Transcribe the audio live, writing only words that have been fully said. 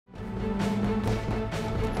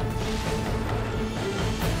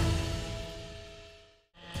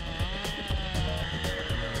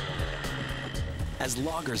As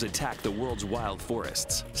loggers attack the world's wild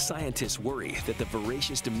forests, scientists worry that the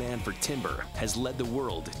voracious demand for timber has led the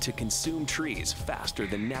world to consume trees faster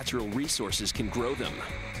than natural resources can grow them.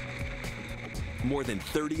 More than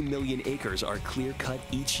 30 million acres are clear-cut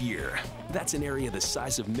each year. That's an area the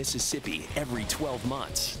size of Mississippi every 12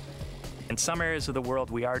 months. In some areas of the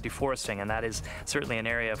world, we are deforesting, and that is certainly an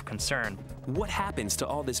area of concern. What happens to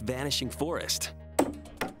all this vanishing forest?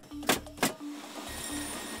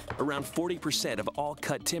 Around 40% of all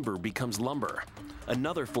cut timber becomes lumber.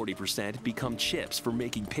 Another 40% become chips for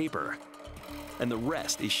making paper. And the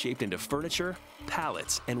rest is shaped into furniture,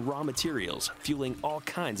 pallets, and raw materials, fueling all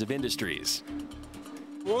kinds of industries.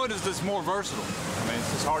 Wood is just more versatile. I mean,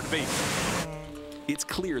 it's just hard to beat. It's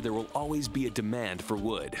clear there will always be a demand for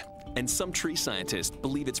wood. And some tree scientists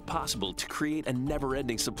believe it's possible to create a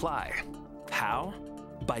never-ending supply. How?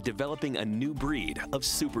 By developing a new breed of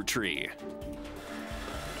super tree.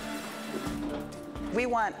 We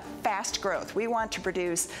want fast growth. We want to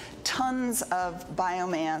produce tons of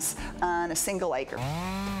biomass on a single acre.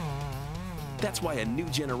 That's why a new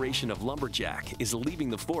generation of lumberjack is leaving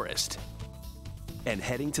the forest and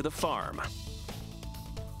heading to the farm.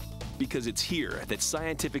 Because it's here that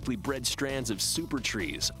scientifically bred strands of super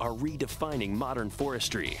trees are redefining modern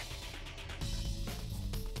forestry.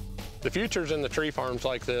 The future's in the tree farms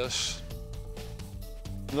like this.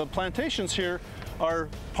 The plantations here are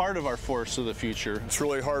part of our forests of the future. It's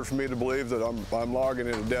really hard for me to believe that I'm logging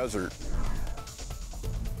in a desert.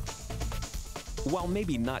 While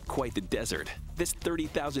maybe not quite the desert, this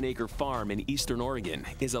 30,000-acre farm in eastern Oregon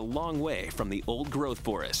is a long way from the old growth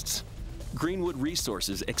forests. Greenwood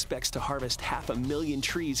Resources expects to harvest 500,000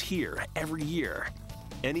 trees here every year.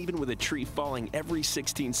 And even with a tree falling every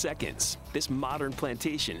 16 seconds, this modern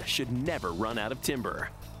plantation should never run out of timber.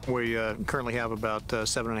 We currently have about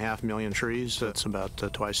 7.5 million trees. That's about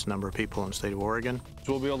twice the number of people in the state of Oregon.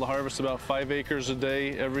 We'll be able to harvest about 5 acres a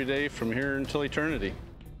day, every day from here until eternity.